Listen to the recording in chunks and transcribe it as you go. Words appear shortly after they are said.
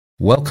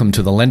Welcome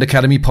to the Lend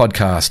Academy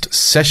podcast,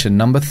 session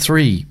number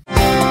 3.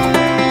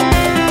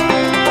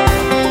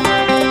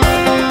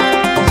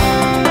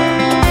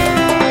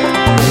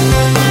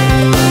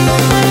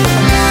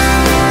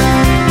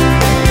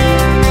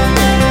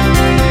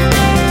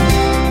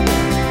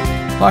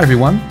 Hi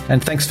everyone,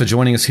 and thanks for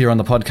joining us here on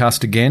the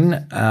podcast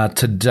again.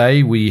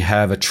 Today we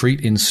have a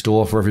treat in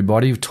store for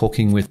everybody,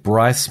 talking with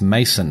Bryce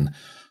Mason,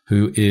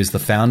 who is the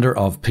founder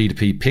of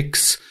P2P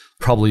Picks,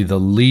 probably the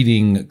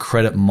leading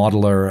credit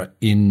modeler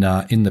in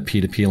the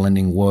peer-to-peer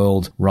lending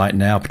world right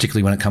now,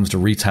 particularly when it comes to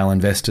retail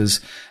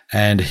investors.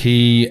 And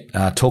he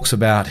talks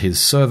about his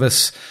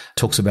service,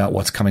 talks about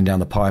what's coming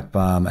down the pipe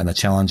and the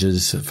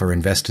challenges for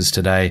investors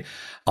today.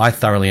 I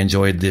thoroughly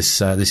enjoyed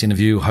this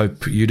interview.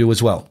 Hope you do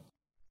as well.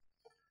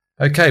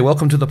 Okay,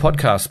 welcome to the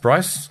podcast,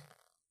 Bryce.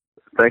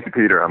 Thank you,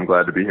 Peter. I'm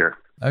glad to be here.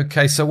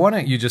 Okay, so why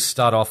don't you just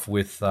start off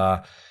with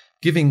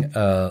giving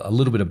a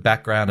little bit of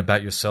background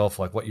about yourself,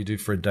 like what you do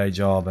for a day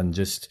job, and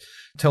just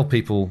tell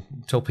people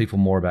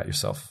more about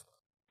yourself.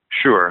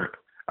 Sure.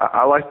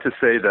 I like to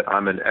say that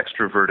I'm an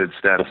extroverted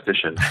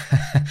statistician.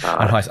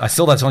 I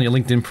saw that's on your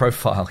LinkedIn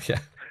profile. Yeah.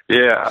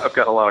 Yeah, I've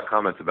got a lot of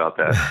comments about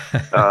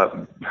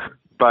that.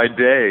 By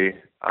day,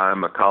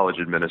 I'm a college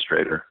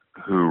administrator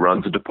who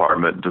runs a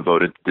department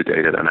devoted to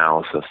data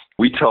analysis.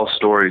 We tell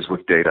stories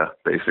with data,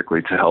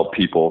 basically, to help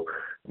people,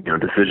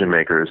 decision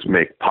makers,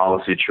 make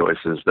policy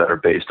choices that are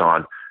based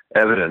on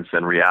evidence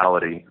and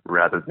reality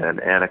rather than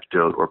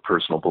anecdote or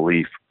personal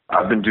belief.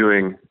 I've been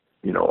doing,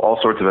 all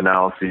sorts of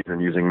analyses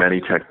and using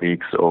many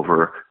techniques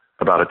over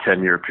about a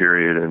 10-year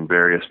period in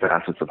various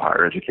facets of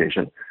higher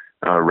education,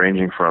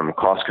 ranging from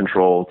cost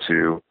control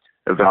to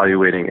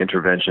evaluating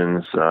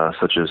interventions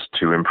such as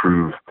to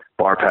improve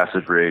bar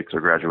passage rates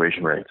or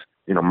graduation rates.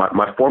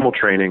 My formal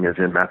training is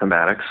in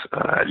mathematics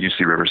at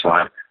UC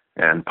Riverside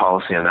and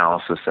policy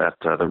analysis at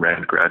the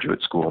Rand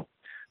Graduate School.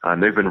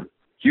 And they've been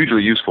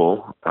hugely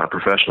useful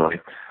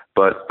professionally,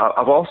 but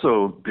I've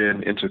also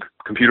been into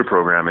computer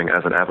programming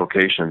as an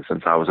avocation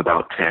since I was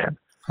about 10.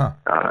 Huh.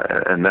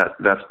 And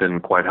that's been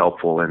quite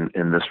helpful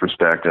in this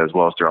respect, as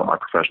well as throughout my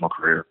professional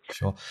career.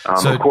 Sure.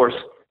 Of course.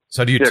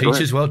 So do you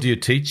teach as well? Do you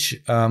teach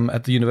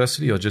at the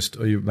university, or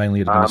are you mainly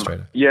an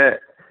administrator?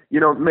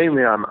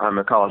 Mainly I'm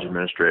a college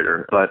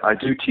administrator, but I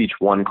do teach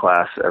one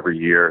class every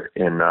year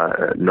in,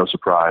 no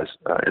surprise,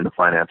 in the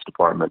finance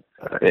department,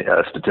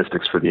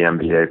 statistics for the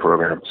MBA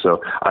program.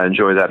 So I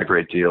enjoy that a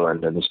great deal,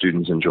 and the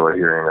students enjoy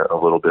hearing a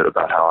little bit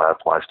about how I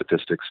apply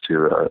statistics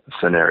to a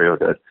scenario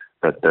that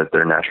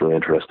they're naturally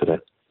interested in.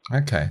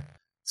 Okay.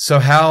 So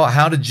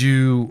how do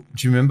you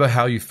remember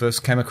how you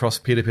first came across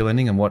peer-to-peer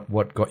lending and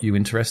what got you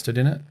interested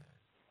in it?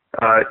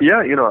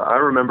 I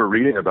remember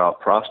reading about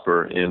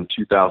Prosper in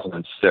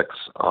 2006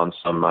 on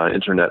some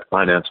internet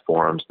finance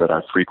forums that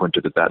I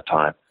frequented at that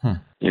time.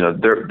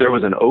 There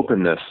was an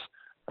openness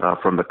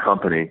from the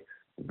company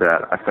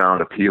that I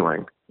found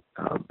appealing.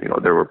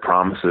 There were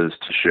promises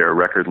to share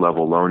record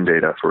level loan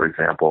data, for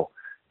example,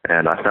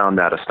 and I found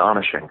that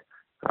astonishing.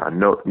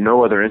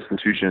 No other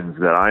institutions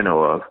that I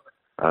know of,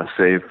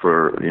 save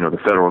for the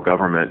federal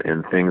government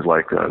in things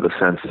like the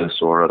census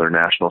or other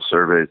national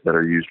surveys that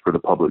are used for the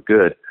public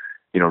good,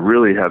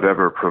 really have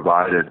ever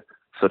provided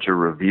such a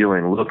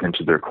revealing look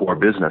into their core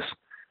business.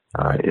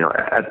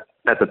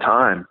 At the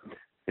time,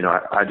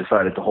 I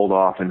decided to hold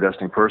off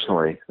investing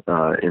personally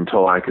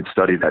until I could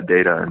study that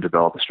data and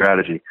develop a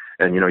strategy.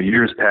 And,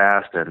 years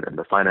passed and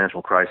the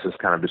financial crisis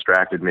kind of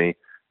distracted me.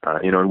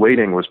 And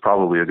waiting was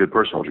probably a good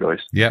personal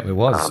choice. Yeah, it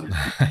was.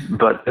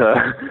 But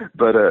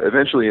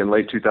eventually in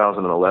late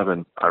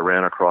 2011, I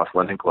ran across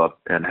Lending Club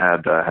and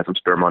had some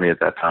spare money at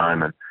that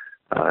time. And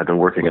I've been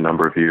working a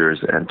number of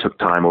years and took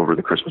time over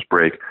the Christmas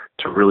break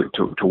to really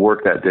to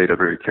work that data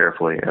very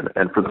carefully.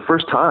 And for the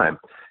first time,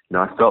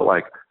 I felt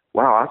like,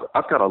 wow,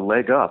 I've got a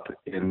leg up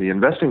in the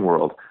investing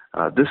world.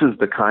 This is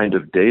the kind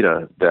of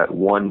data that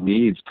one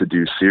needs to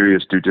do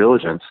serious due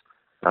diligence,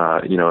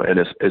 and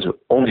is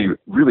only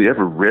really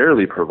ever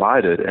rarely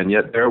provided. And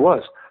yet there it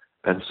was.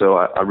 And so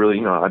I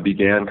really, I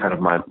began kind of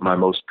my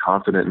most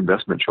confident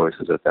investment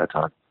choices at that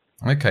time.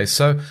 Okay.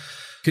 So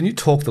can you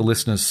talk the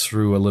listeners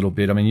through a little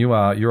bit? I mean, you're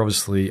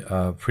obviously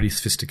a pretty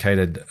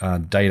sophisticated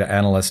data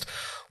analyst.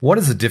 What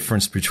is the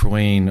difference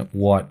between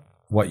what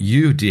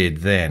you did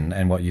then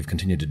and what you've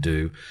continued to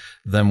do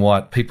than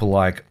what people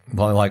like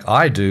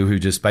I do, who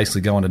just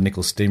basically go onto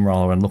Nichols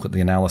Steamroller and look at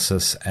the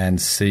analysis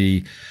and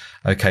see,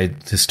 okay,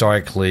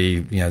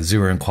 historically,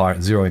 zero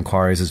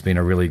inquiries has been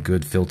a really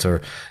good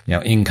filter.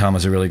 Income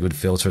is a really good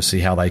filter.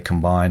 See how they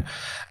combine,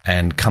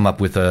 and come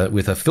up with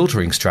a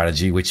filtering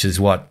strategy, which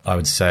is what I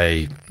would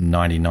say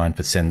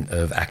 99%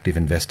 of active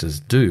investors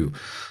do.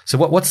 So,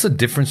 what's the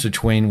difference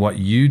between what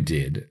you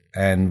did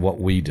and what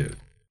we do?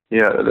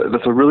 Yeah,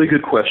 that's a really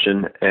good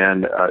question,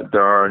 and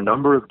there are a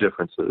number of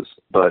differences,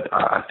 but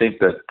I think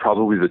that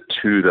probably the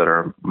two that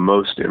are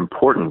most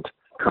important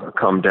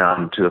come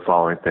down to the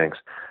following things.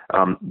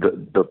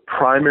 The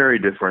primary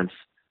difference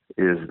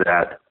is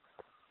that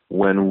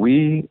when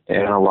we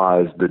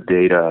analyze the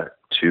data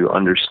to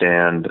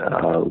understand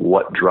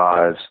what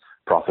drives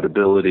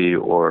profitability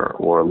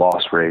or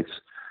loss rates.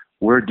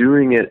 We're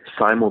doing it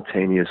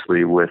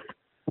simultaneously with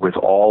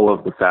all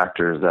of the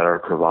factors that are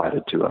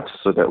provided to us,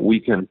 so that we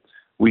can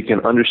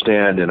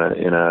understand in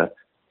a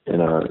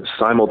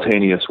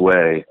simultaneous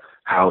way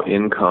how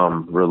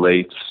income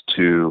relates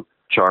to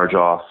charge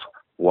off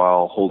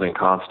while holding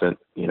constant,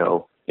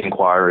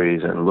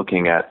 inquiries and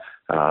looking at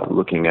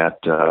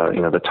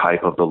the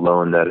type of the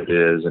loan that it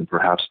is and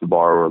perhaps the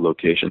borrower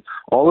location.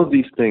 All of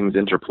these things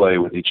interplay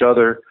with each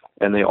other,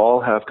 and they all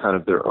have kind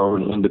of their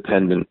own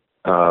independent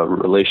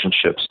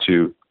relationships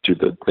to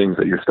the things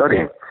that you're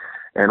studying.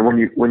 And when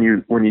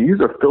you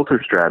use a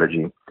filter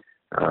strategy,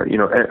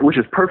 which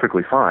is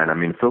perfectly fine. I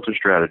mean, filter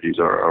strategies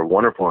are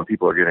wonderful, and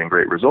people are getting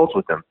great results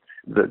with them.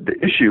 The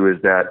issue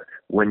is that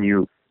when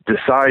you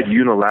decide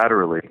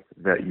unilaterally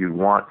that you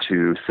want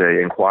to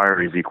say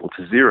inquiries equal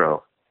to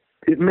 0,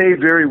 it may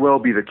very well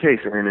be the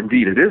case, and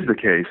indeed it is the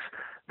case,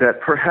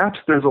 that perhaps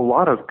there's a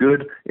lot of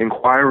good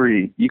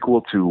inquiry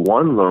equal to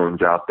 1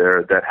 loans out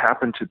there that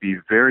happen to be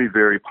very,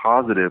 very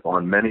positive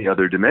on many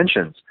other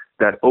dimensions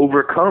that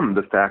overcome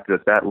the fact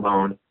that that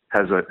loan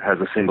has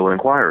a single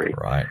inquiry.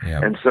 Right. Yeah.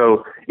 And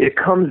so it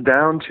comes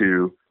down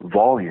to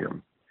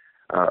volume.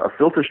 A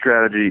filter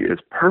strategy is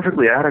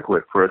perfectly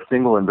adequate for a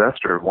single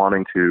investor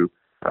wanting to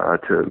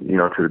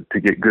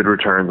get good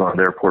returns on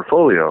their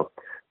portfolio,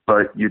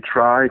 but you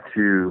try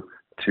to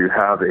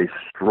have a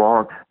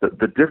strong.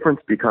 The difference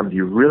becomes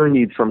you really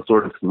need some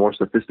sort of more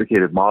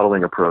sophisticated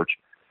modeling approach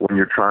when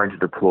you're trying to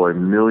deploy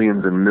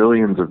millions and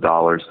millions of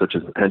dollars, such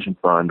as a pension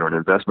fund or an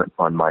investment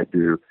fund might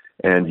do,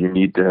 and you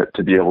need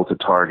to be able to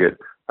target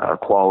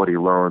quality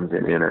loans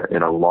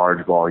in a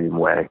large volume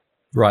way.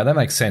 Right, that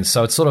makes sense.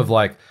 So it's sort of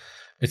like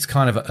it's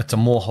a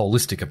more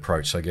holistic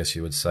approach, I guess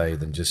you would say,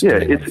 than just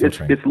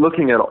it's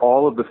looking at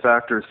all of the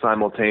factors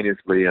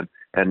simultaneously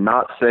and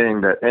not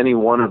saying that any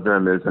one of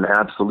them is an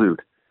absolute.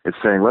 It's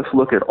saying let's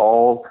look at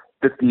all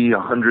 50,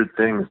 100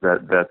 things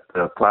that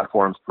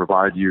platforms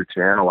provide you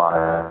to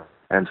analyze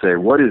and say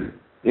what is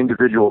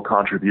individual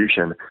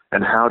contribution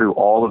and how do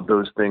all of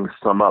those things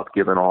sum up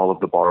given all of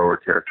the borrower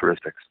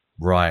characteristics.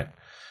 Right.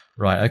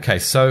 Okay.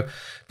 So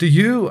do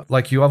you,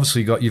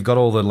 you've got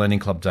all the Lending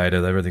Club data,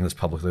 everything that's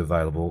publicly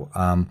available.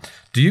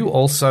 Do you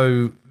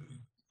also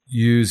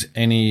use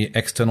any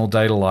external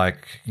data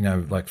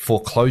like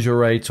foreclosure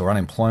rates or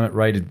unemployment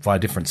rate by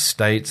different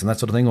states and that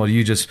sort of thing? Or do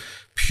you just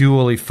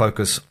purely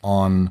focus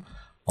on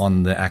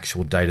the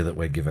actual data that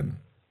we're given?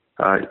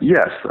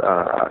 Yes.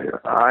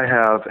 I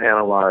have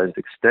analyzed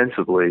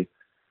extensively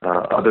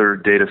other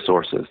data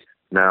sources.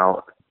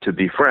 Now, to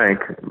be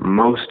frank,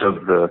 most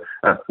of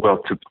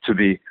to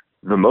be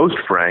the most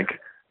frank,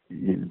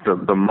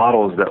 the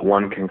models that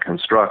one can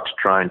construct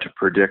trying to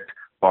predict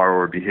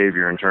borrower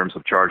behavior in terms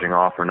of charging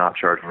off or not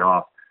charging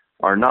off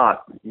are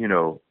not,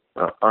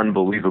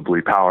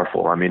 unbelievably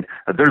powerful. I mean,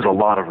 there's a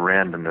lot of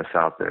randomness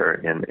out there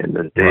in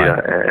this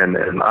data, right.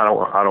 and I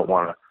don't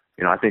want to.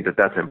 I think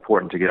that's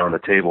important to get on the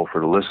table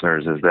for the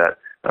listeners. Is that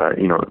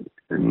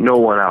no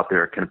one out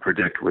there can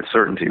predict with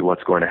certainty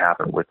what's going to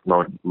happen with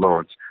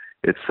loans.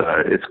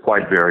 It's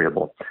quite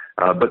variable.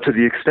 But to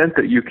the extent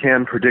that you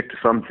can predict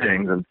some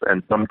things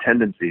and some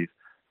tendencies,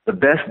 the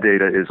best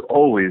data is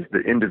always the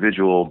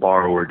individual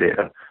borrower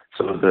data.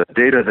 So the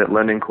data that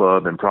Lending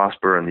Club and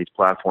Prosper and these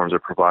platforms are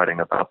providing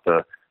about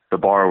the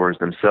borrowers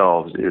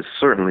themselves is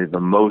certainly the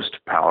most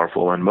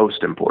powerful and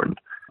most important.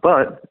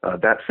 But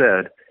that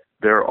said,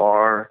 there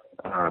are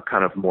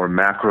kind of more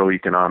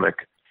macroeconomic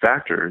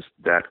factors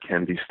that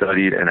can be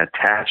studied and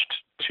attached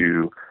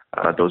to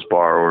those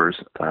borrowers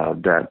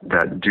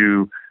that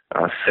do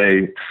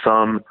say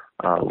some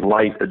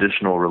light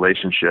additional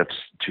relationships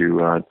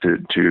to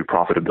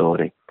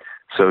profitability.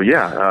 So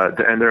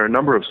and there are a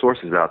number of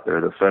sources out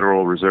there. The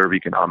Federal Reserve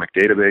Economic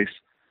Database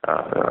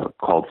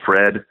called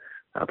FRED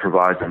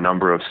provides a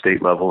number of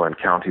state level and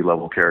county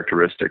level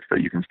characteristics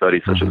that you can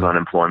study, such as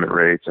unemployment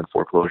rates and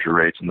foreclosure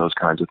rates and those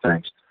kinds of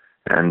things.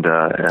 And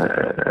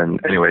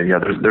anyway,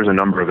 there's a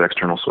number of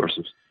external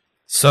sources.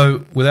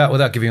 So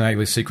without giving away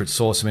your secret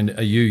sauce, I mean,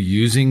 are you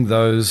using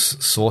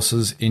those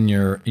sources in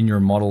your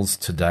models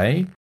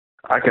today?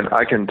 I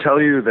can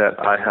tell you that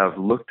I have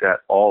looked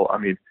at all. I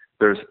mean,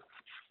 there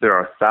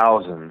are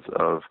thousands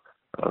of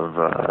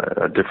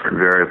different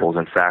variables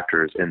and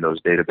factors in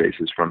those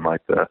databases from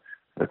like the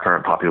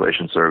current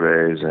population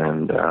surveys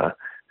and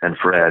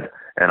FRED,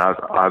 and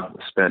I've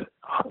spent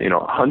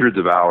hundreds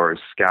of hours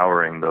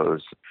scouring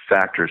those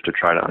factors to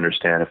try to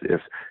understand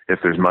if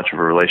there's much of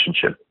a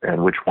relationship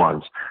and which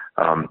ones.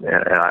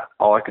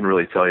 All I can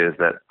really tell you is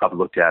that I've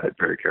looked at it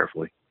very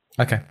carefully.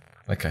 Okay,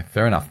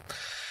 fair enough.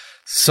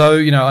 So,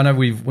 I know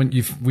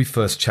we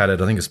first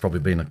chatted, I think it's probably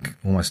been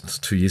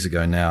almost 2 years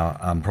ago now,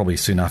 probably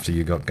soon after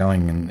you got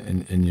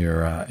going in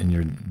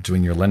your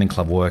doing your Lending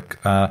Club work.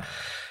 I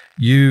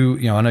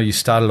know you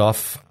started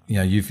off,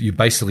 you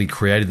basically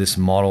created this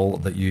model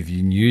that you've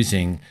been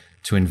using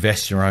to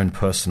invest your own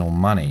personal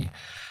money.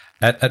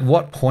 At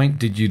what point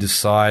did you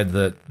decide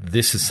that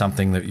this is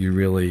something that you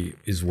really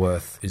is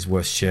worth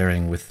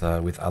sharing with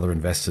other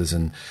investors,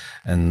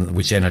 and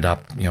which ended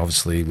up,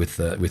 obviously with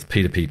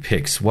P2P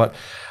Picks?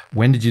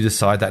 When did you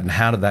decide that, and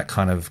how did that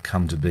kind of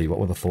come to be? What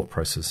were the thought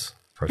processes?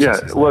 Yeah,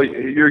 well,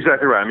 you're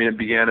exactly right. I mean, it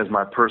began as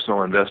my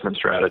personal investment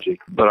strategy,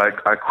 but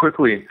I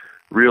quickly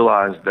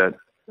realized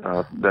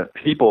that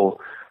people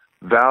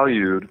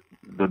valued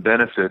the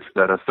benefits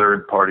that a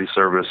third-party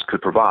service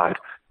could provide.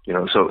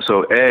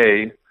 So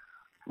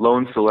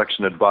loan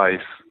selection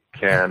advice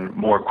can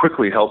more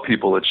quickly help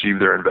people achieve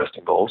their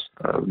investing goals.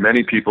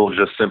 Many people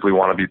just simply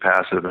want to be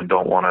passive and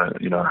don't want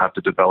to, have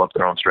to develop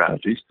their own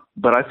strategies.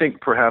 But I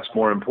think perhaps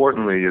more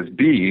importantly is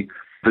B,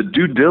 the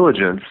due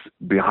diligence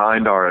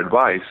behind our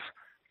advice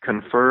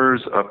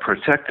confers a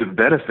protective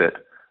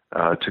benefit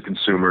to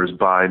consumers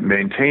by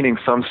maintaining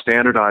some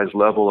standardized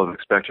level of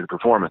expected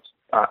performance.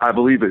 I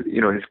believe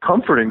it's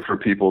comforting for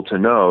people to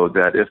know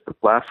that if the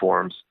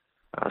platforms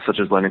such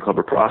as Lending Club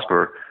or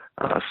Prosper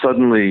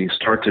suddenly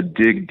start to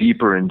dig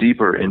deeper and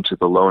deeper into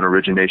the loan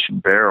origination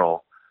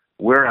barrel,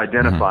 we're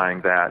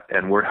identifying that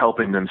and we're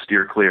helping them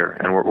steer clear,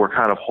 and we're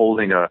kind of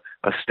holding a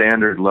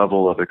standard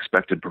level of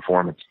expected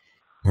performance.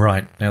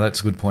 Right. Now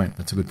that's a good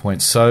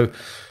point.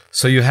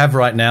 So you have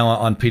right now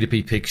on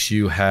P2P Picks,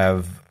 you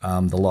have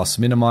the loss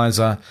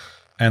minimizer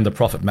and the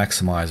profit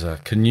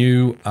maximizer. Can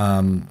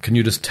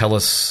you just tell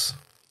us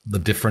the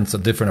difference, a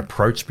different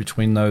approach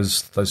between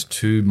those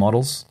two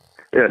models?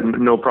 Yeah,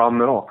 no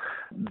problem at all.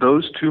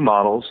 Those two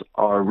models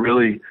are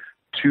really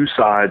two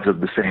sides of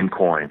the same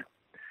coin.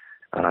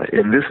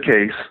 In this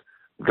case,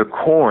 the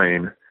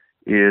coin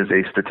is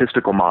a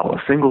statistical model,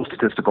 a single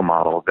statistical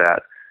model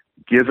that,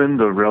 given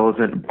the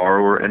relevant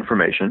borrower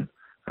information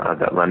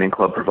that Lending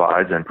Club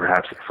provides and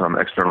perhaps some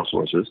external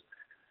sources,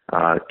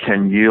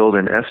 can yield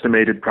an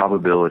estimated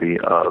probability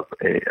of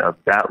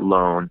that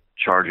loan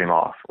charging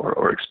off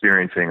or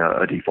experiencing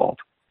a default.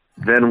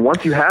 Then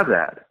once you have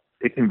that,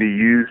 it can be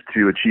used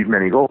to achieve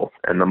many goals.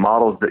 And the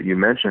models that you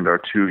mentioned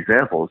are two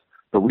examples,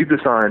 but we've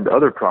designed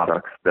other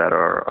products that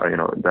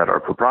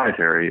are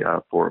proprietary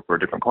for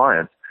different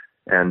clients.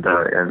 And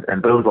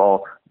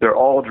they're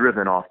all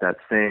driven off that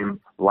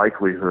same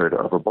likelihood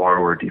of a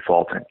borrower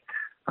defaulting.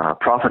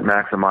 Profit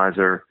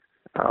Maximizer,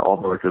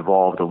 although it's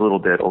evolved a little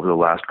bit over the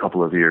last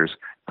couple of years,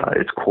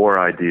 its core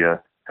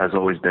idea has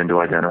always been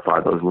to identify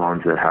those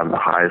loans that have the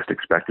highest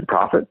expected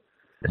profit.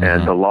 Mm-hmm.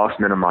 And the loss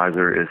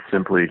minimizer is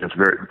simply just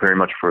very, very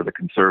much for the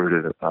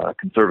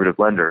conservative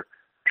lender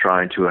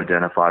trying to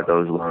identify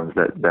those loans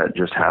that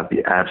just have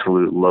the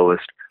absolute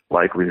lowest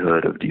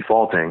likelihood of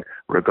defaulting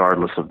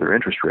regardless of their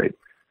interest rate.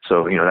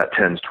 So, that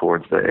tends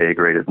towards the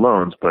A-graded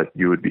loans, but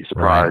you would be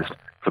surprised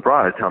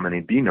how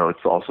many B notes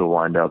also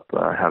wind up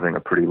having a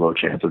pretty low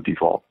chance of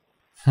default.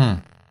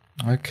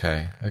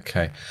 Okay.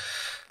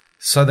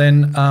 So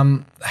then,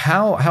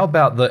 how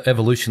about the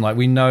evolution? Like,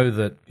 we know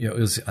that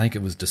I think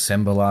it was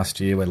December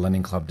last year where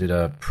Lending Club did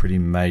a pretty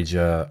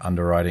major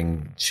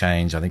underwriting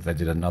change. I think they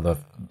did another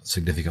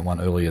significant one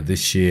earlier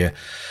this year.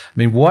 I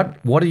mean,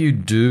 what do you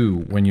do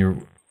when you're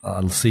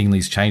seeing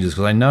these changes?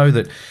 Because I know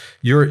that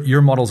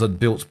your models are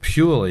built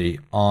purely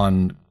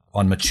on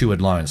matured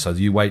loans. So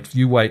you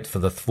wait for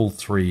the full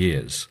 3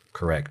 years,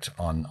 correct,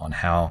 on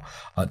how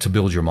to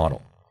build your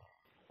model.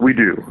 We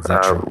do.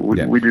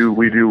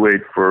 We do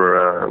wait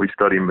for, we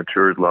study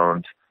matured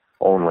loans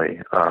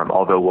only,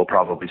 although we'll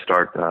probably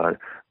start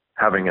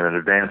having an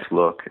advanced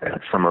look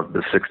at some of the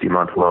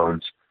 60-month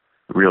loans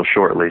real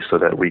shortly so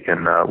that we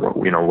can,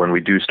 when we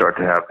do start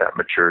to have that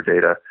mature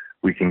data,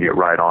 we can get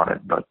right on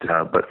it. But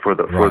for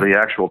the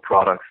actual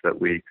products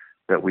that we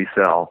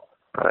sell,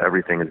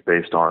 everything is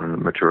based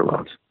on mature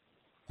loans.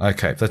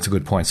 Okay, that's a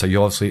good point. So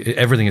you obviously,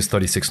 everything is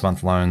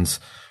 36-month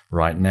loans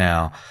right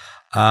now.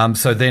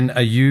 So then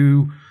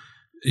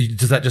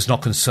does that just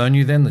not concern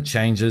you then, the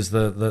changes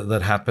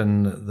that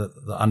happen,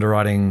 the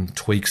underwriting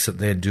tweaks that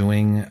they're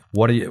doing?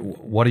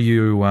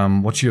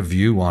 What's your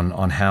view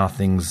on how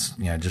things,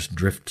 just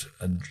drift,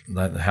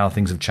 how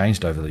things have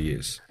changed over the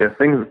years? Yeah,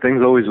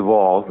 things always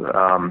evolve.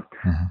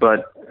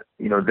 But,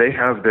 they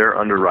have their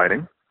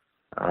underwriting,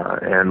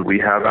 and we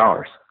have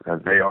ours.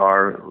 They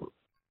are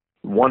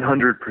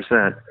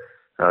 100%,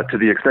 to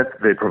the extent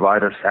that they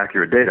provide us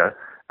accurate data,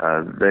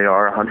 they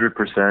are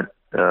 100%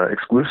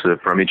 exclusive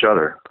from each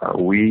other.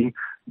 We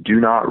do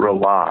not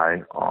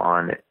rely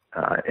on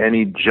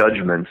any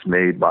judgments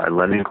made by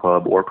Lending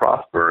Club or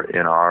Prosper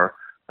in our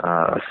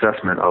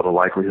assessment of a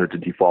likelihood to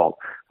default.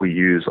 We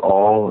use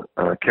all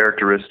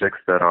characteristics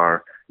that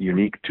are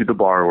unique to the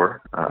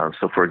borrower.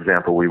 So, for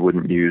example, we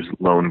wouldn't use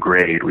loan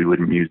grade. We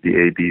wouldn't use the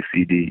A, B,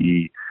 C, D,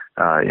 E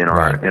in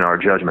our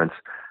judgments.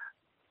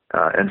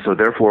 And so,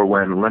 therefore,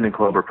 when Lending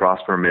Club or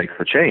Prosper makes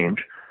a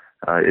change,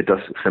 it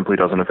simply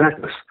doesn't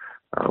affect us.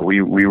 We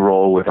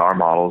roll with our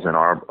models and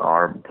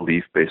our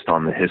belief based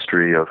on the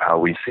history of how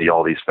we see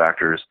all these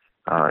factors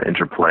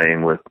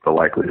interplaying with the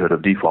likelihood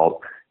of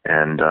default,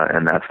 and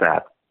that's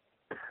that.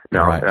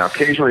 Now,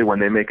 occasionally when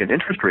they make an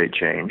interest rate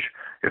change,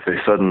 if they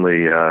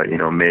suddenly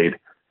made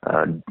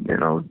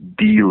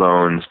D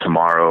loans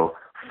tomorrow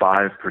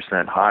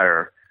 5%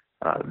 higher,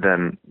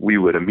 then we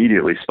would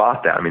immediately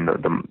spot that. I mean, the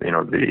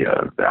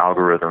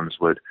algorithms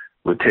would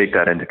take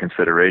that into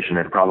consideration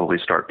and probably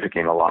start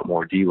picking a lot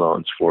more D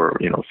loans for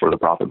the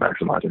profit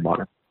maximizer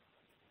model.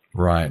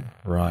 Right.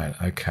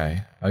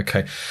 Okay.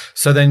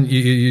 So then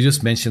you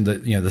just mentioned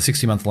that, the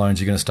 60-month loans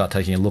you're going to start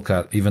taking a look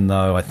at, even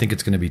though I think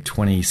it's going to be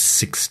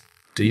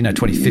 2015, I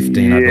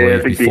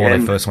believe, before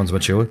the first one's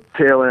matured.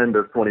 Tail end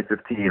of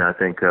 2015, I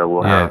think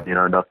we'll have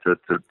enough to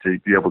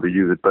be able to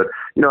use it. But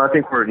I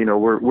think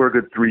we're a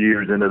good 3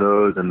 years into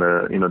those, and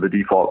the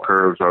default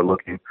curves are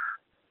looking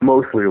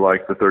mostly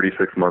like the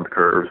 36-month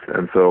curves,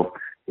 and so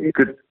you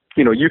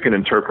can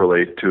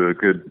interpolate to a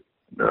good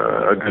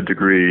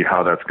degree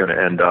how that's going to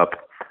end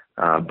up.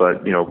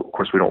 But of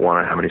course, we don't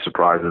want to have any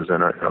surprises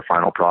in a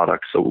final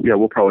product. So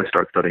we'll probably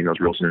start studying those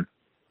real soon.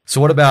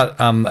 So what about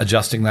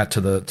adjusting that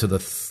to the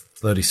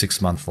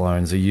 36-month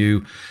loans? Do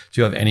you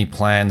have any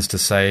plans to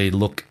say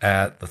look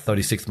at the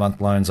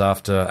 36-month loans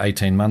after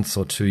 18 months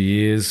or 2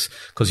 years?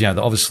 Because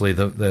obviously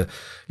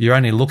you're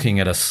only looking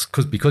at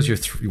because you're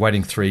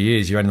waiting 3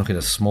 years, you're only looking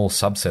at a small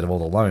subset of all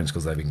the loans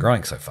because they've been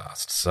growing so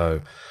fast.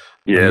 So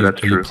that's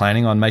true. Are you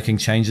planning on making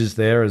changes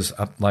there,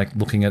 like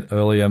looking at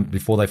earlier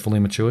before they fully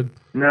matured?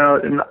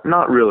 No,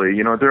 not really.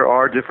 There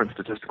are different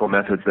statistical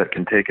methods that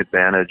can take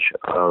advantage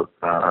of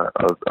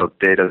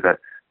data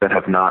that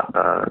have not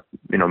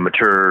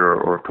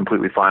matured or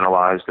completely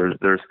finalized.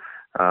 There's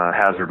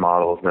hazard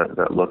models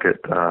that look at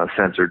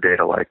censored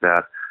data like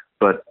that.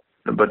 But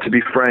to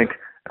be frank,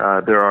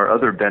 there are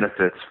other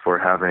benefits for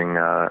having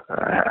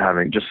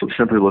just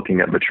simply looking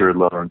at matured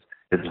loans.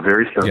 It's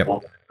very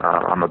simple. Yep.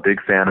 I'm a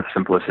big fan of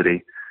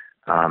simplicity.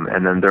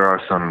 And then there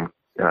are some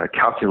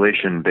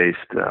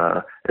calculation-based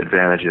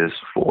advantages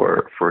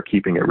for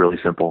keeping it really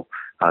simple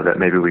that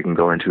maybe we can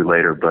go into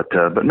later. But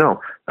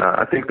no,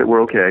 I think that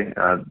we're okay.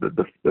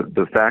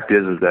 The fact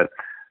is that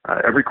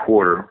every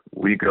quarter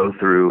we go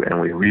through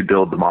and we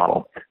rebuild the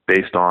model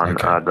based on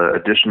the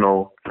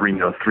additional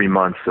 3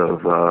 months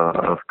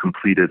of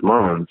completed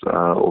loans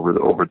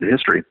over the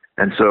history.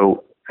 And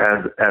so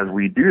as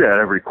we do that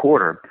every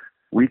quarter,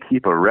 we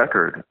keep a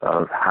record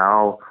of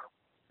how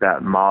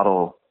that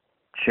model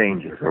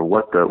changes or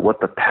what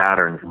the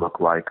patterns look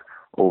like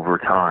over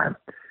time.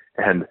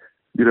 And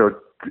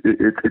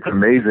it's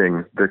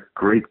amazing the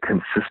great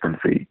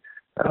consistency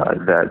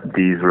that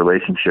these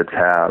relationships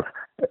have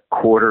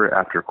quarter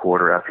after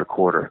quarter after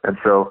quarter. And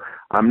so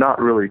I'm not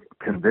really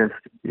convinced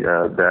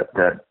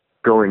that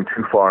going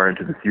too far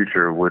into the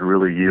future would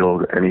really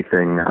yield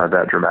anything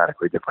that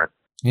dramatically different.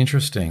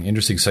 Interesting.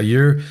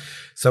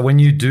 So when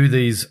you do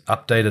these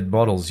updated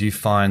models, you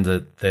find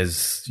that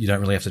you don't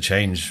really have to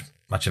change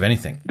much of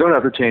anything. Don't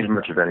have to change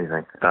much of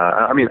anything.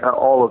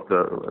 All of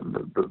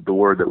the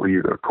word that we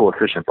use are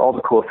coefficients. All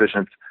the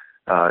coefficients,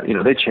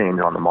 they change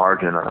on the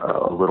margin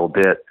a little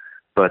bit.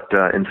 But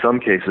in some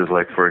cases,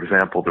 like for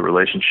example, the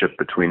relationship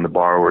between the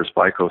borrower's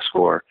FICO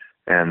score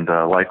and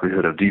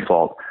likelihood of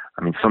default.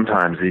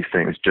 Sometimes these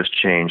things just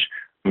change,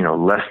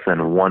 less than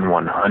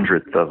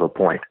 1/100th of a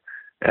point.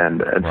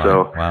 And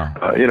so,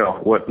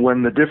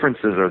 when the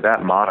differences are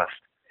that modest,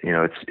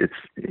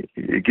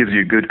 it gives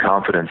you good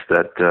confidence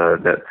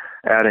that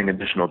adding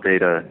additional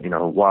data,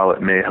 while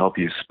it may help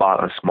you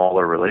spot a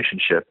smaller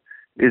relationship,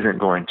 isn't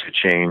going to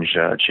change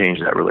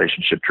that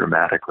relationship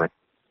dramatically.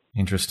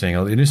 Interesting.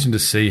 It'll be interesting to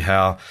see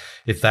how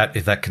if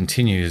that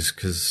continues,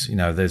 because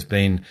there's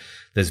been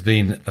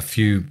a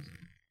few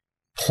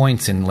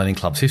points in Lending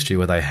Club's history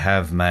where they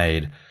have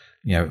made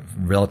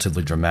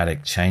relatively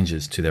dramatic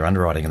changes to their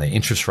underwriting, and their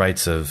interest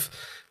rates have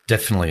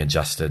definitely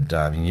adjusted.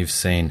 You've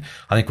seen,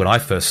 I think when I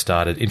first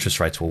started, interest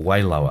rates were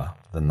way lower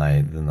than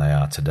they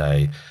are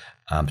today,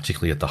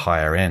 particularly at the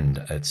higher end.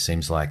 It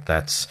seems like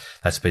that's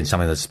been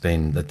something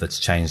that's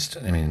changed. So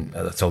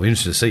I'll be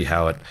interested to see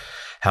how it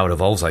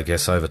evolves, I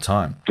guess, over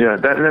time. Yeah,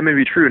 that may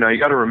be true. Now, you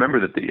got to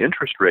remember that the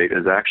interest rate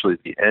is actually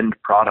the end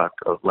product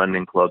of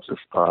Lending Club's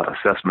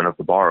assessment of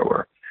the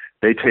borrower.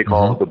 They take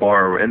all of the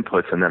borrower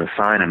inputs and then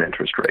assign an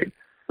interest rate.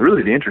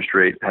 Really, the interest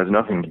rate has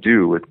nothing to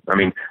do with,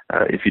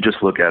 if you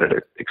just look at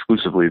it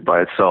exclusively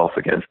by itself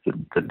against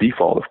the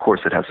default, of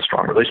course it has a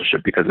strong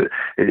relationship because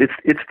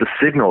it's the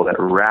signal that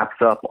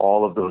wraps up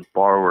all of those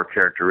borrower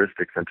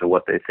characteristics into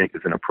what they think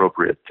is an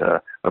appropriate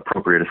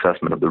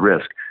assessment of the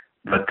risk.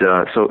 But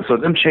so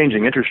them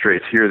changing interest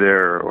rates here,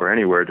 there, or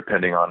anywhere,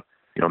 depending on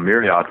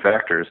myriad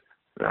factors,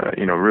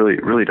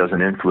 really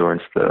doesn't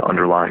influence the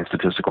underlying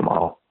statistical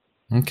model.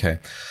 Okay.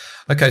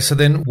 So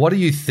then, what do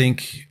you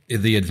think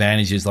the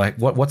advantage is? Like,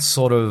 what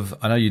sort of?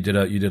 I know you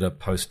did a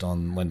post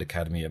on Lend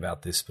Academy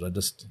about this, but I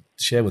just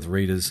share with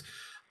readers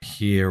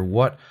here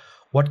what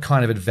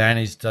kind of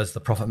advantage does the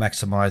Profit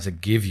Maximizer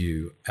give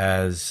you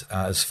as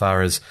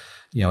far as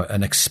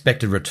an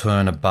expected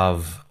return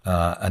above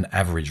an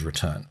average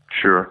return?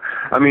 Sure.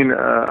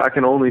 I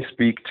can only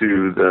speak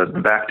to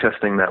the back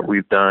testing that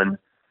we've done.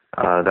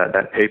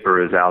 That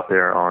paper is out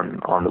there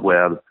on the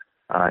web,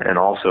 and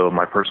also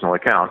my personal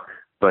account.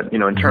 But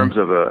in terms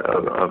of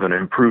an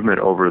improvement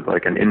over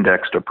like an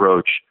indexed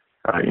approach,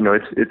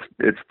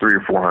 it's 300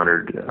 or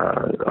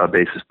 400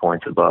 basis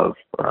points above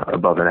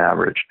an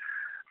average.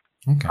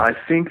 Okay. I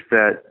think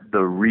that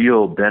the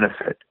real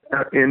benefit,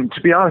 and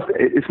to be honest,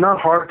 it's not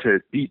hard to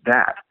beat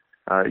that.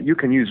 You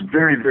can use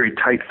very, very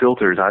tight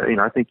filters.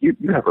 I think you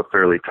have a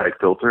fairly tight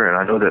filter, and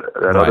I know that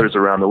Right. others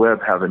around the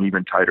web have an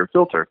even tighter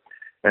filter,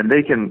 and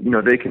they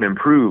can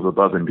improve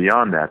above and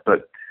beyond that.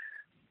 But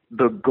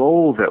the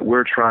goal that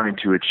we're trying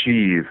to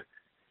achieve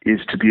is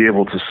to be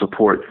able to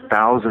support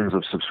thousands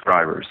of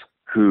subscribers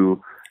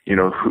who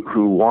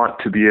want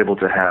to be able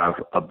to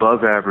have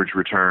above average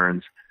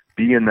returns,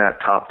 be in that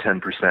top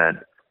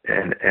 10%,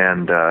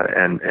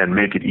 and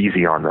make it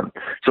easy on them.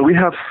 So we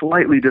have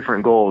slightly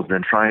different goals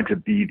than trying to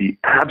be the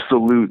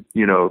absolute,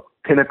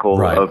 pinnacle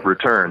Right. of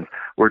returns.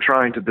 We're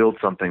trying to build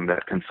something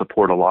that can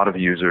support a lot of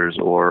users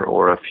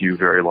or a few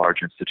very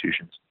large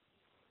institutions.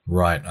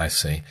 Right, I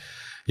see.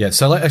 Yeah,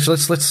 so actually,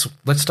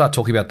 let's start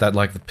talking about that,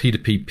 like the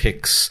P2P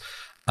Picks.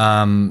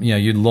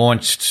 You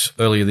launched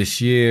earlier this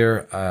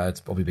year.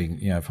 It's probably been,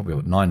 probably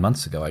about 9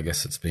 months ago, I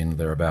guess it's been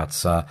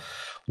thereabouts.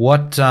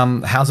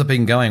 How's it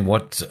been going?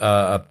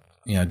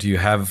 Do you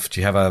have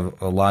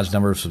a large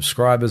number of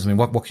subscribers? I mean,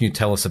 what can you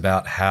tell us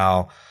about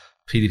how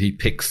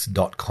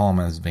p2ppicks.com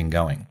has been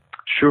going?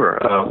 Sure.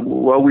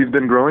 Well, we've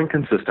been growing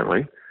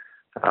consistently.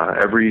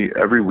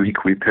 Every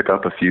week we pick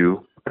up a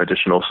few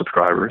additional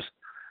subscribers.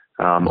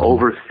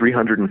 Over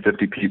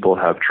 350 people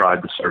have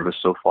tried the service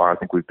so far. I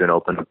think we've been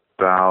open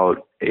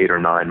about 8 or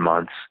 9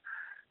 months.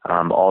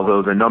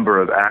 Although the number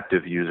of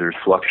active users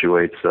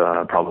fluctuates,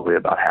 probably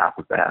about half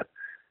of that.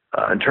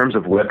 In terms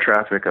of web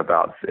traffic,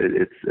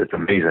 it's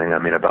amazing. I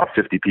mean, about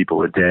 50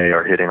 people a day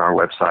are hitting our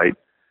website,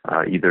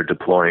 either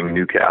deploying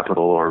new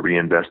capital or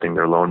reinvesting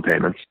their loan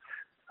payments.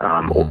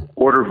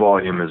 Order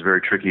volume is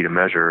very tricky to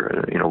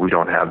measure. We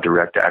don't have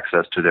direct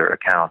access to their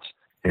accounts.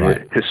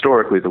 Right.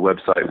 Historically, the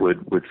website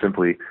would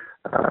simply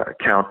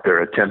count their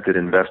attempted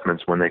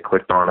investments when they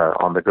clicked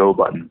on the go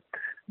button.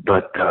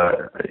 But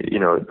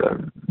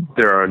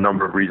there are a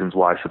number of reasons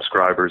why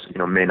subscribers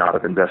may not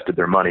have invested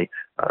their money.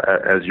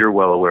 As you're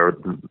well aware,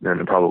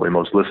 and probably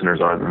most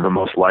listeners are, the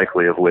most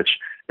likely of which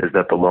is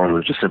that the loan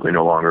was just simply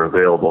no longer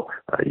available.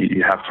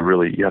 You have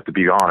to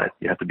be on it.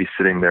 You have to be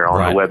sitting there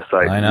on the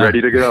website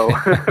ready to go.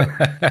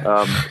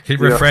 Hit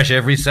refresh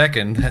every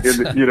second.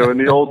 In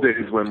the old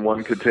days when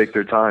one could take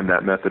their time,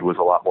 that method was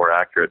a lot more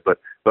accurate. But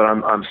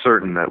I'm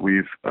certain that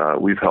we've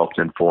helped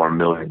inform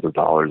millions of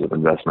dollars of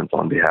investments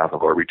on behalf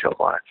of our retail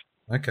clients.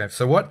 Okay,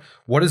 so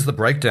what is the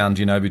breakdown?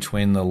 Do you know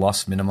between the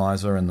loss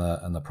minimizer and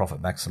the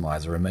profit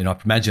maximizer? I mean, I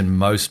imagine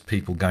most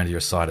people going to your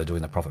site are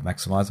doing the profit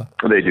maximizer.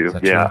 They do,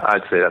 yeah. True?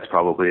 I'd say that's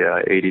probably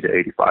 80 to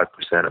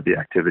 85% of the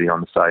activity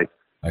on the site.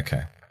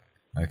 Okay,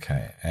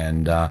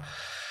 and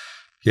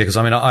because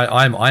I mean,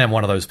 I am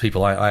one of those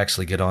people. I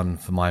actually get on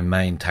for my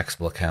main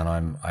taxable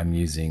account. I'm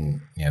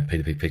using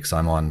P2P Picks.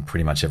 I'm on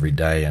pretty much every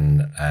day,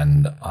 and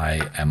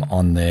I am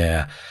on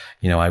there.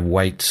 I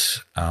wait.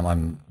 I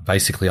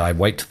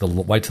wait till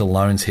the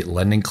loans hit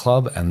Lending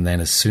Club, and then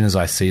as soon as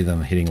I see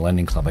them hitting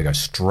Lending Club, I go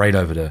straight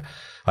over to.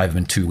 I have them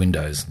in 2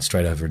 windows, and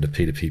straight over into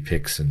P2P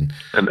Picks, and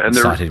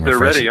they're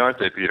ready, aren't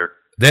they, Peter?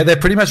 They're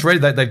pretty much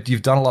ready.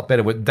 You've done a lot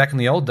better. Back in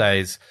the old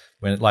days,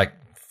 when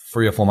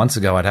 3 or 4 months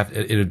ago,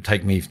 it would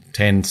take me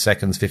 10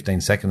 seconds, 15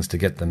 seconds to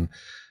get them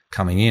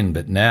coming in,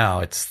 but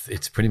now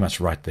it's pretty much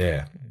right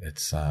there.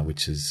 It's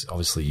which is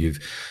obviously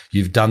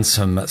you've done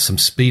some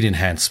speed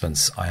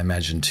enhancements, I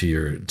imagine, to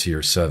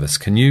your service.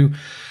 Can you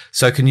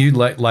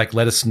let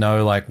us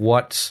know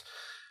what?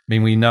 I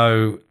mean, we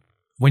know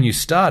when you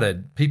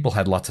started, people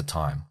had lots of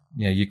time.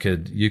 You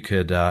could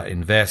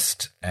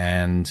invest,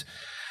 and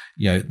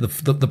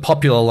the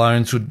popular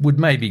loans would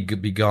maybe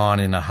be gone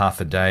in a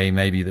half a day,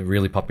 maybe the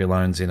really popular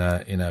loans in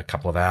a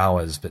couple of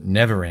hours, but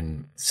never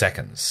in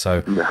seconds.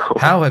 So No.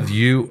 how have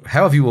you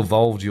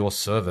evolved your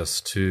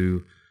service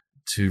to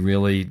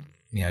really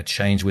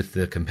change with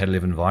the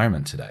competitive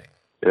environment today?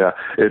 Yeah,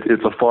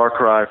 it's a far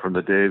cry from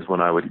the days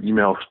when I would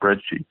email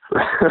spreadsheets.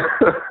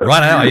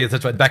 Right now,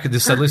 that's right. Back at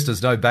this, so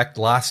listeners know, back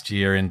last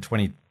year in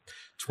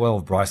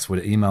 2012, Bryce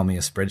would email me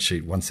a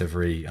spreadsheet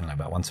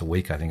about once a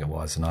week, I think it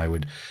was, and I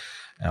would.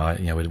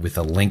 With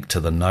a link to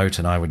the note,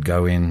 and I would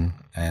go in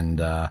and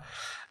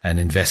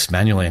invest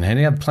manually, and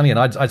he had plenty. And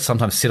I'd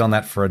sometimes sit on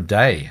that for a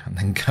day, and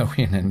then go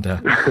in and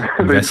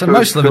invest. And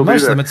most of them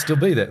would still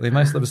be there.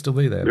 Most of them would still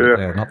be there.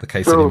 But, not the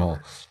case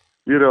anymore.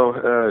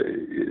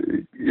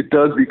 It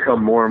does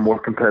become more and more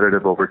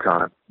competitive over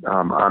time.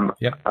 I'm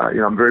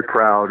very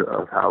proud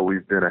of how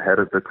we've been ahead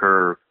of the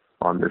curve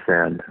on this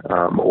end,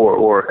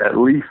 or at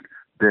least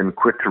been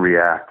quick to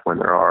react when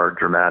there are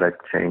dramatic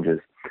changes.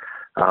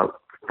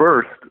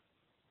 First,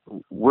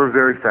 we're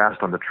very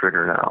fast on the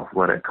trigger now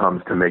when it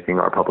comes to making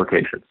our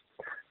publications.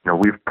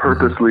 We've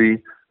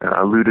purposely, and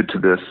I alluded to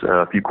this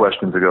a few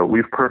questions ago,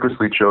 we've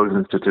purposely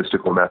chosen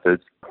statistical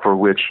methods for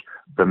which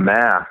the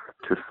math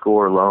to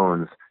score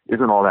loans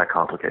isn't all that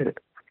complicated.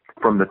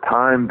 From the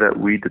time that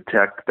we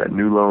detect that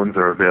new loans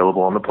are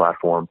available on the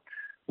platform,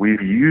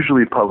 we've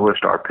usually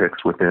published our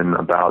picks within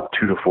about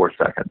 2 to 4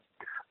 seconds.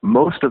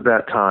 most of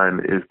that time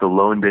is the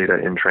loan data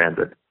in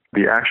transit.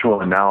 The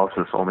actual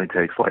analysis only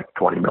takes like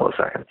 20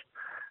 milliseconds.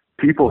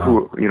 People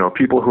who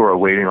are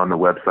waiting on the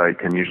website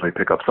can usually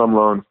pick up some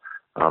loans.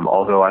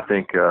 Although I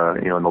think,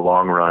 in the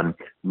long run,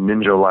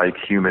 Ninja-like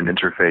human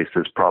interface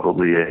is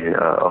probably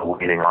a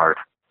waning art.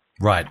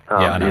 Right.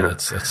 Yeah, I know.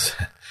 It's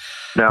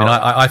now,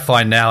 I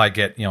find now I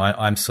get,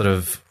 I'm sort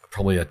of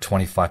probably a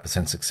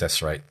 25%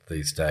 success rate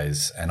these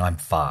days, and I'm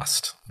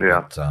fast.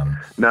 Yeah. But,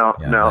 now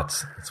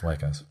that's the way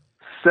it goes.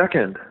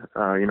 Second,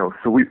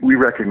 so we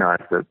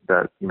recognize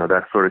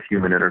that sort of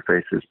human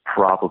interface is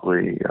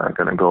probably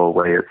going to go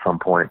away at some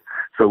point.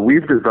 So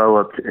we've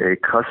developed a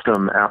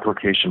custom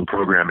application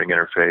programming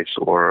interface,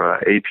 or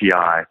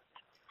API,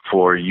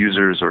 for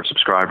users or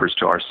subscribers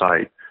to our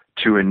site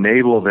to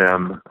enable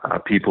them,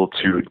 people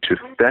to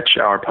fetch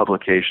our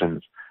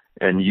publications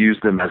and use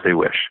them as they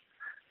wish.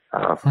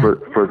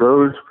 For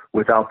those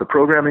without the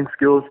programming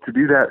skills to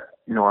do that,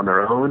 on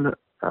their own,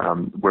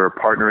 we're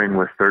partnering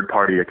with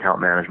third-party account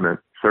management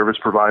service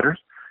providers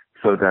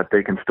so that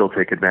they can still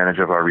take advantage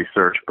of our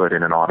research, but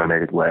in an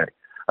automated way.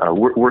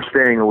 We're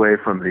staying away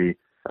from the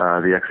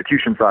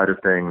execution side of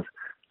things,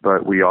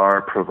 but we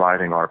are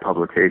providing our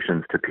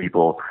publications to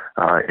people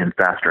in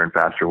faster and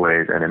faster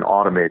ways and in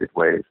automated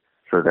ways,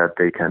 so that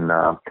they can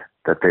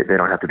that they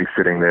don't have to be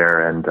sitting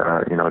there and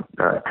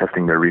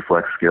testing their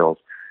reflex skills.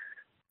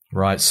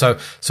 Right. So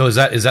is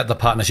that the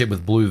partnership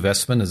with Blue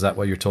Vestment? Is that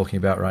what you're talking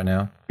about right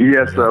now?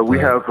 Yes, we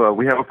have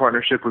a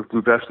partnership with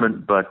Blue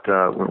Vestment, but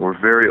we're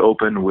very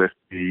open with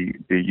the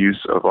use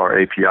of our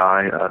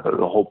API.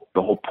 The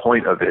whole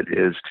point of it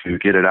is to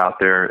get it out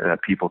there and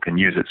that people can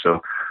use it.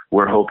 So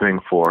we're hoping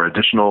for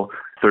additional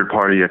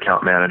third-party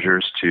account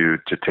managers to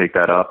take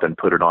that up and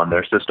put it on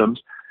their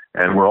systems.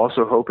 And we're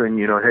also hoping,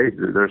 hey,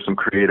 there's some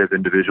creative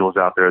individuals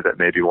out there that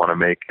maybe want to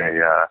make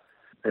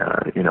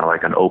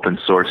like an open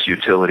source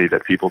utility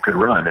that people could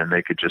run, and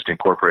they could just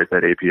incorporate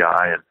that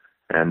API,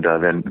 and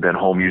then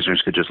home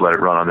users could just let it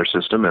run on their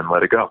system and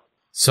let it go.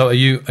 So are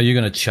you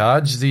going to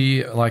charge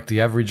the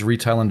average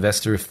retail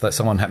investor if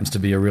someone happens to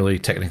be a really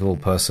technical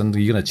person? Are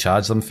you going to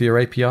charge them for your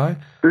API?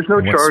 There's no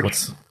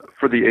charge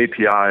for the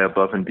API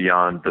above and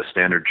beyond the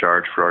standard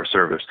charge for our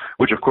service,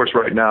 which of course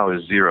right now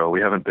is zero. We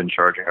haven't been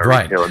charging our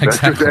retail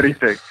investors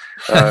anything.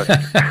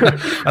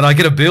 And I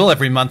get a bill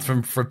every month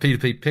from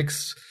P2P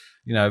Picks.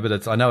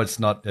 But I know it's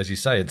not, as you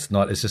say, it's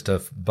just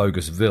a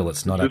bogus bill.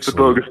 It's not actually a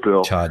bogus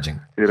bill charging.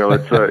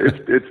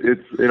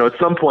 It's at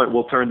some point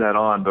we'll turn that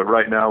on, but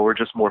right now we're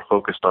just more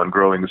focused on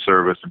growing the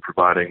service and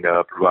providing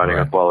a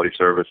quality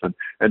service.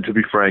 And to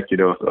be frank,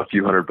 a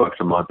few $100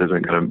 a month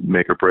isn't going to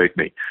make or break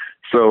me.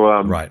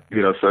 So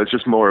so it's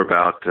just more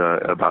about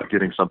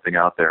getting something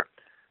out there.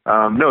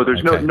 No,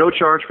 there's no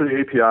charge for the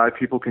API.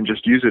 People can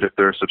just use it if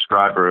they're a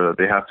subscriber.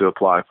 They have to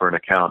apply for an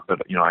account, but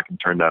I can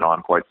turn that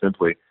on quite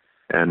simply.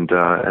 And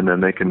then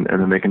they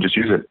can just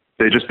use it.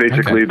 They just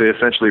basically they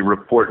essentially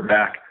report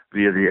back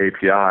via the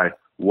API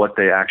what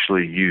they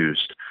actually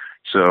used.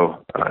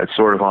 So it's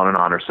sort of on an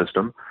honor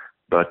system,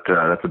 but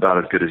that's about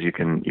as good as you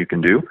can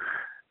do.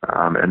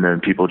 And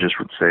then people just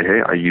would say, hey,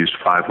 I used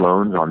 5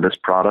 loans on this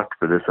product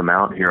for this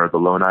amount. Here are the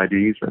loan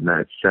IDs, and then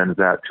it sends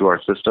that to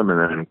our system, and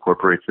then it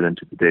incorporates it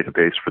into the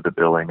database for the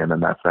billing, and then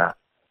that's that.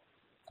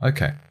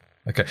 Okay.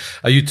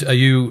 Are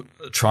you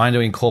trying to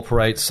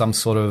incorporate some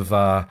sort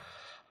of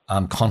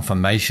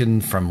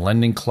confirmation from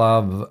Lending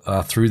Club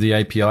through the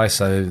API,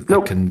 so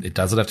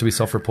does it have to be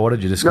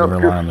self-reported? You're just going to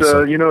rely on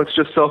the it's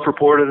just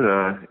self-reported.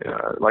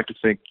 I like to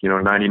think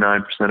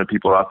 99% of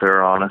people out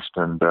there are honest,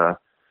 and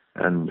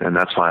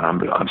that's fine.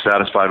 I'm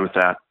satisfied with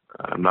that.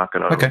 I'm not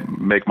going to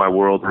make my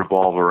world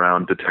revolve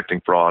around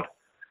detecting fraud.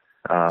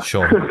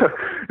 Sure.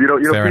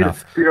 Fair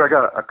enough. Peter, I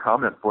got a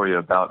comment for you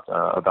about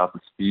the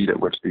speed at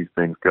which these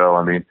things go.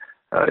 I mean,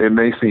 it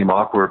may seem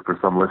awkward for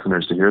some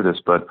listeners to hear this,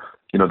 but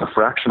the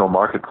fractional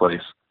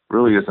marketplace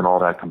really isn't all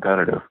that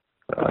competitive.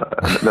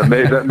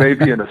 That may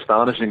be an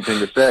astonishing thing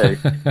to say,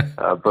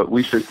 but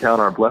we should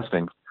count our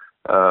blessings.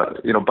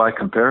 By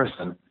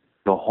comparison,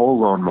 the whole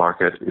loan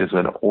market is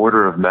an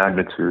order of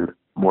magnitude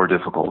more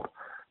difficult.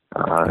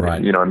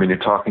 You're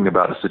talking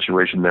about a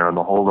situation there on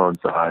the whole loan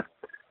side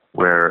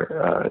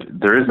where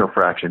there is no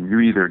fraction. You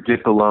either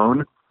get the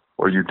loan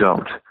or you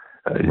don't.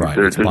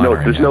 There's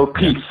no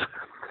peace.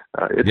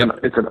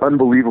 It's an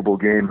unbelievable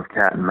game of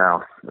cat and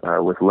mouse,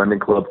 with Lending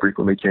Club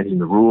frequently changing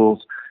the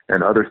rules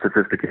and other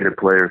sophisticated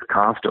players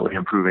constantly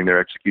improving their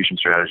execution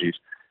strategies.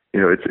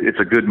 It's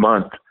a good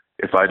month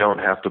if I don't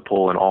have to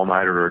pull an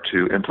all-nighter or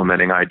two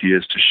implementing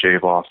ideas to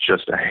shave off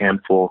just a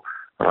handful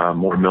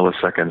more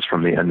milliseconds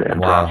from the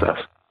end-to-end process.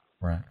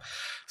 Right.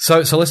 So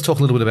let's talk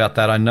a little bit about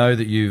that. I know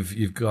that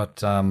you've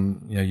got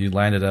you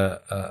landed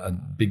a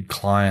big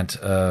client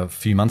a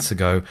few months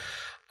ago.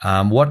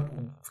 What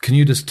can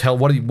you just tell?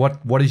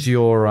 What is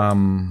your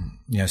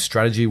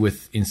strategy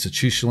with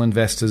institutional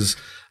investors?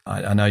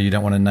 I know you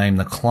don't want to name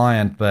the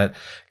client, but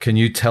can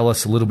you tell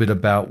us a little bit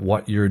about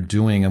what you're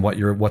doing and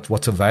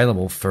what's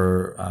available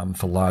for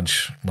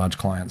large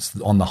clients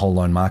on the whole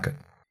loan market?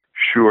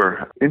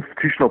 Sure.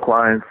 Institutional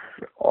clients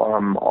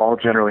all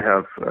generally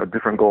have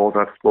different goals.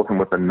 I've spoken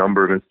with a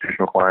number of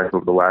institutional clients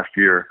over the last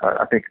year.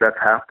 I think that's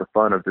half the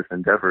fun of this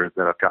endeavor, is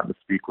that I've gotten to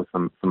speak with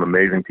some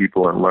amazing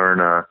people and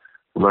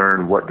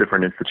learn what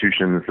different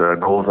institutions'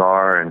 goals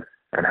are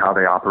and how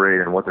they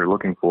operate and what they're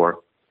looking for.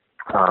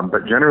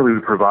 But generally, we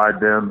provide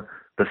them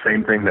the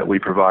same thing that we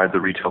provide the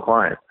retail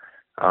client,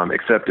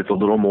 except it's a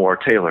little more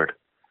tailored.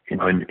 You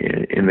know,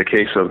 in the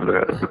case of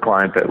the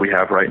client that we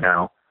have right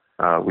now,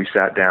 we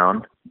sat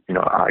down. You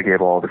know, I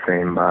gave all the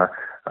same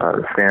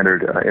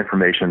standard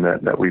information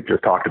that we've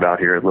just talked about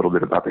here, a little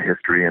bit about the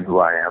history and who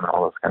I am and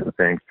all those kinds of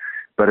things.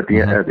 But at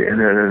the end of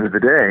the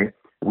day,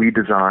 we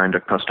designed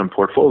a custom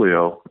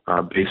portfolio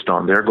based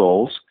on their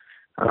goals,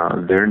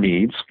 their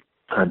needs.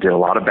 Did a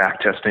lot of back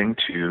testing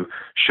to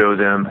show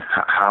them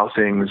how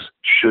things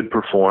should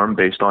perform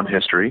based on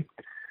history.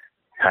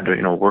 Had to,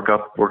 work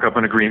up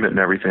an agreement and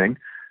everything.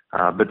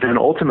 But then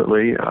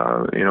ultimately,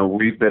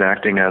 we've been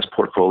acting as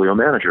portfolio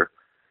manager,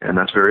 and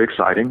that's very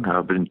exciting.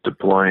 I've been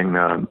deploying,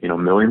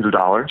 millions of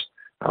dollars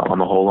on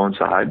the whole loan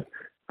side.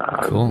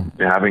 Cool.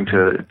 Having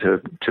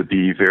to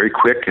be very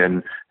quick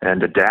and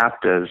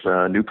adapt as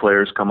new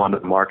players come onto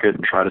the market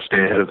and try to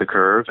stay ahead of the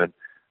curve. And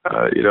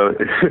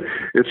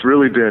it's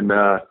really been.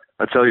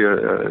 I tell you,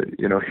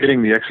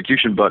 hitting the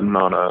execution button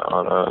on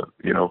a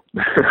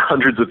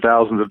hundreds of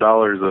thousands of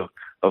dollars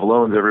of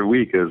loans every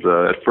week is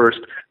at first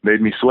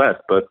made me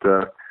sweat, but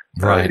you're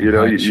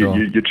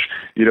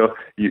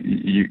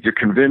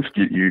convinced.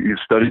 You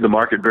study the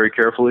market very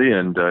carefully,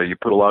 and you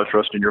put a lot of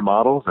trust in your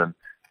models. And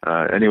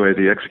anyway,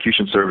 the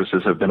execution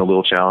services have been a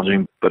little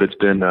challenging, but it's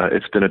been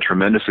a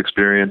tremendous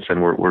experience,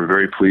 and we're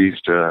very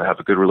pleased to have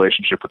a good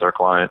relationship with our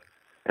client.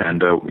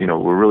 And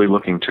we're really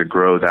looking to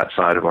grow that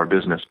side of our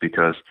business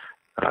because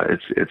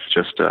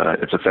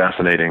it's a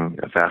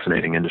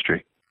fascinating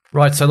industry.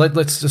 Right. So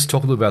let's just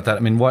talk a little about that.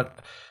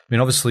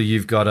 Obviously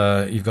you've got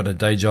a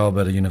day job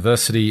at a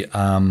university.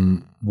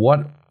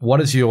 What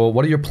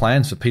are your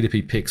plans for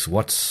P2P Picks?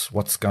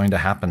 What's going to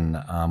happen?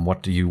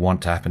 What do you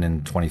want to happen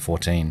in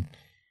 2014?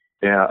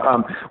 Yeah.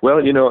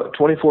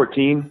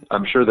 2014,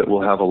 I'm sure that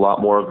we'll have a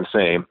lot more of the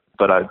same.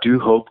 But I do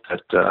hope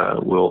that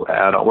we're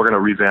going to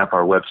revamp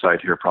our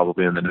website here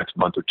probably in the next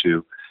month or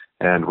two,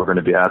 and we're going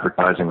to be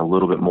advertising a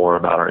little bit more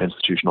about our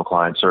institutional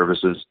client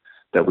services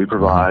that we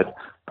provide.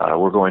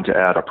 We're going to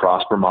add a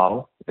Prosper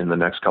model in the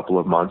next couple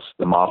of months.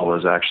 The model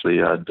is actually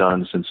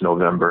done since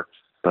November,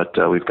 but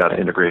we've got to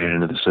integrate it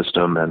into the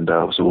system, and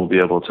so we'll be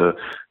able to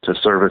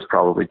service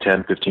probably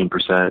 10,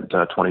 15%,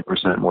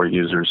 20% more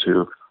users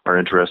who are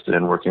interested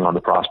in working on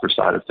the Prosper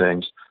side of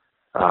things.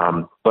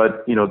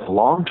 But the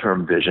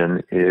long-term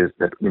vision is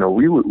that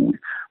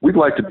we'd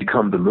like to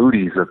become the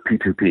Moody's of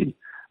P2P.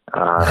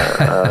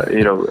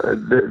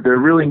 There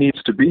really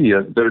needs to be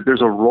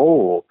there's a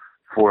role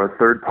for a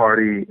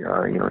third-party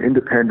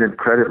independent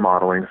credit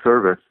modeling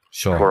service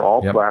for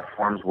all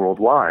platforms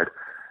worldwide.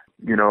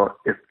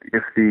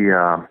 If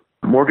the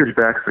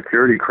mortgage-backed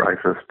security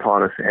crisis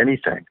taught us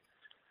anything,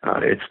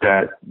 it's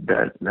that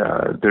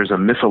there's a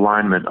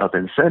misalignment of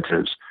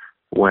incentives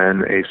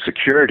when a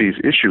securities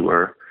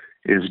issuer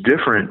is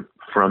different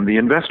from the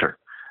investor.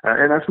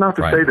 And that's not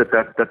to say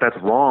that's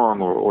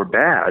wrong or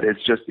bad. It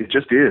just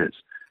is.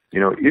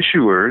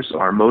 Issuers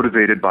are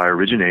motivated by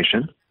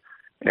origination,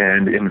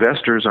 and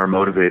investors are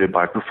motivated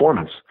by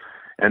performance.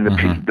 And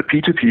the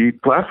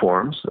P2P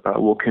platforms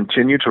will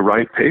continue to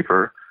write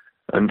paper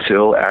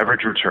until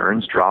average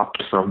returns drop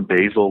to some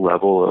basal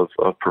level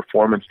of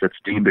performance that's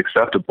deemed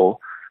acceptable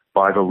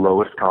by the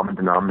lowest common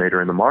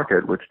denominator in the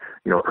market, which,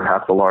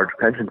 perhaps a large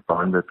pension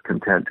fund that's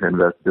content to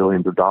invest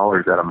billions of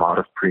dollars at a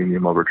modest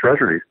premium over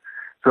treasuries.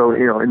 So,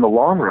 in the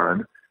long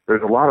run,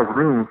 there's a lot of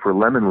room for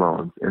lemon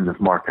loans in this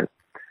market.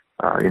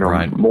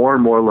 More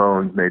and more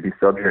loans may be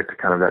subject to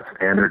kind of that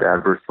standard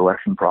adverse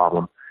selection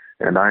problem.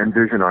 And I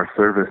envision our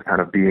service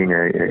kind of being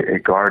a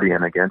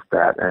guardian against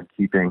that and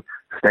keeping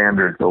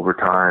standards over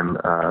time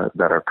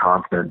that are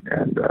constant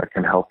and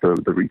can help the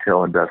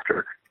retail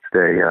investor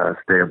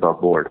stay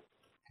above board.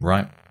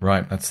 Right.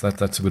 That's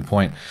a good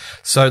point.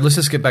 So let's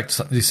just get back to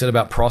something you said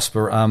about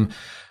Prosper.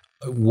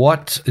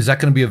 What is that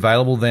going to be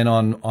available then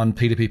on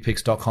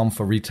p2ppicks.com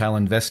for retail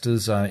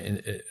investors? Are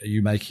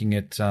you making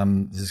it?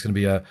 Is this going to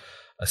be a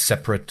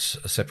separate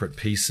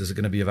piece? Is it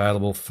going to be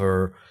available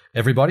for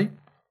everybody?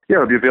 Yeah,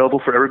 it'll be available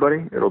for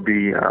everybody. It'll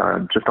be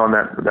just on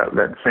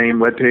that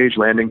same webpage,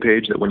 landing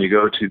page, that when you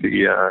go to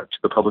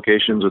the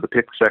publications or the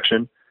pick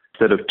section,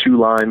 instead of 2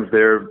 lines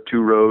there,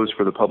 2 rows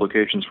for the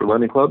publications for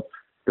Lending Club,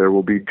 there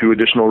will be 2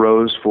 additional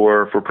rows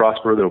for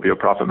Prosper. There will be a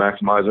profit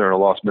maximizer and a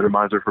loss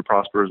minimizer for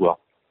Prosper as well.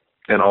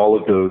 And all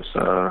of those,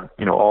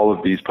 all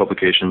of these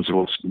publications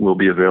will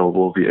be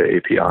available via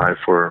API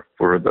for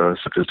the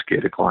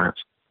sophisticated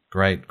clients.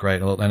 Great.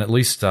 And at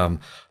least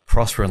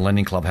Prosper and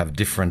Lending Club have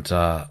different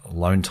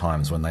loan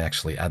times when they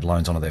actually add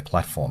loans onto their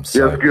platform. So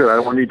yeah, that's good.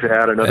 I don't need to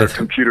add another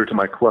computer to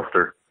my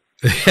cluster.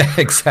 Yeah,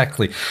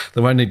 exactly.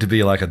 There won't need to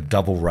be like a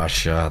double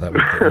rush. I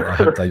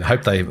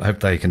hope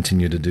they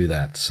continue to do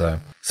that. So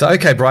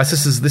okay, Bryce,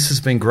 this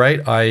has been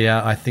great.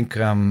 I think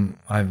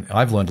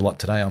I've learned a lot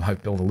today. I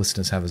hope all the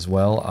listeners have as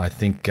well. I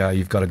think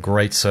you've got a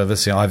great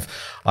service. I've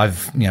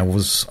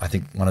was I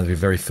think one of the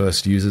very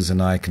first users,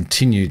 and I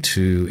continue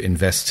to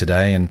invest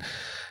today. And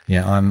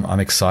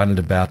I'm excited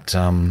about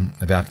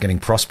getting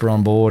Prosper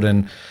on board,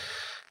 and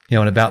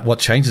and about what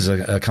changes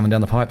are coming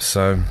down the pipe.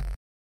 So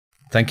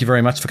thank you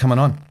very much for coming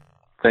on.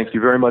 Thank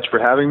you very much for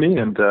having me,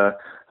 and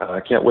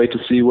I can't wait to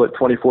see what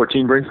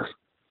 2014 brings us.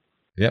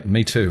 Yep,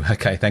 me too.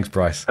 Okay, thanks,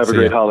 Bryce. Have a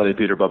great holiday,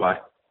 Peter. Bye-bye.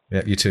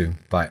 Yep, you too.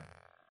 Bye.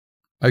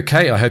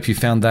 Okay, I hope you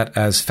found that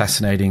as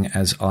fascinating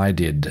as I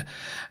did.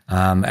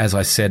 As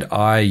I said,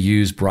 I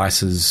use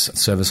Bryce's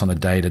service on a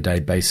day-to-day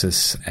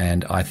basis,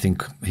 and I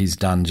think he's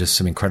done just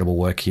some incredible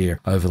work here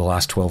over the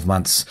last 12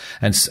 months.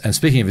 And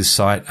speaking of his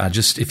site,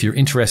 just if you're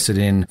interested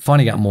in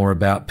finding out more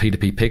about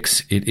P2P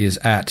Picks, it is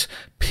at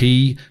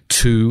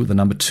P2, the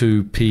number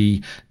 2,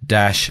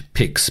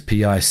 P-Picks,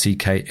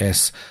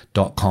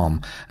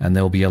 Picks.com. And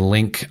there'll be a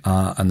link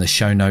in the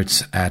show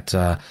notes at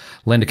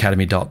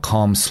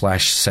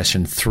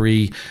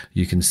lendacademy.com/session3.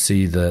 You can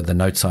see the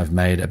notes I've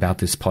made about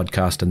this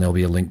podcast, and there'll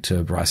be a link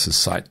to Bryce's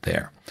site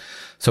there.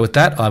 So with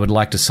that, I would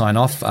like to sign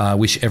off.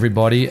 Wish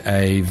everybody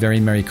a very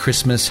Merry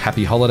Christmas,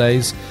 Happy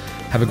Holidays.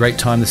 Have a great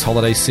time this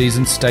holiday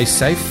season. Stay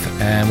safe,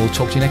 and we'll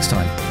talk to you next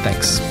time.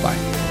 Thanks.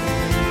 Bye.